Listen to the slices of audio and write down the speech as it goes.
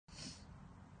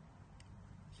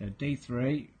So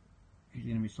D3, who's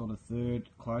going to be sort of third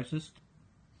closest,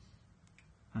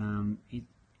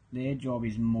 their job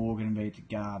is more going to be to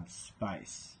guard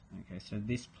space. Okay, so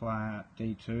this player,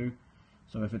 D2,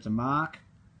 so if it's a mark,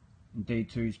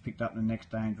 D2 is picked up the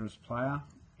next dangerous player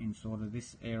in sort of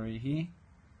this area here,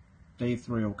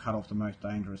 D3 will cut off the most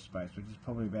dangerous space, which is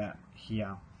probably about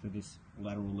here for this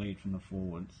lateral lead from the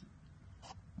forwards.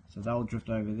 So they'll drift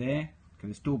over there, because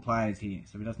there's still players here,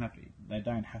 so they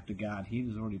don't have to guard here,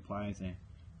 there's already players there.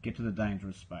 Get to the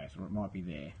dangerous space, or it might be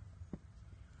there,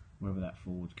 wherever that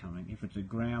forward's coming. If it's a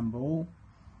ground ball,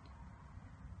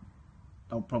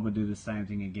 they'll probably do the same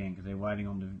thing again, because they're waiting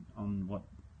on what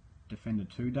defender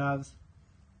 2 does,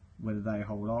 whether they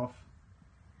hold off.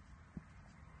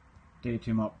 D2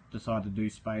 might decide to do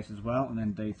space as well, and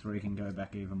then D3 can go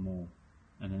back even more.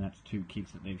 And then that's 2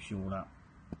 kicks that they've shored up,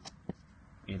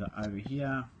 either over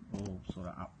here or sort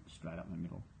of up, straight up in the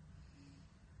middle.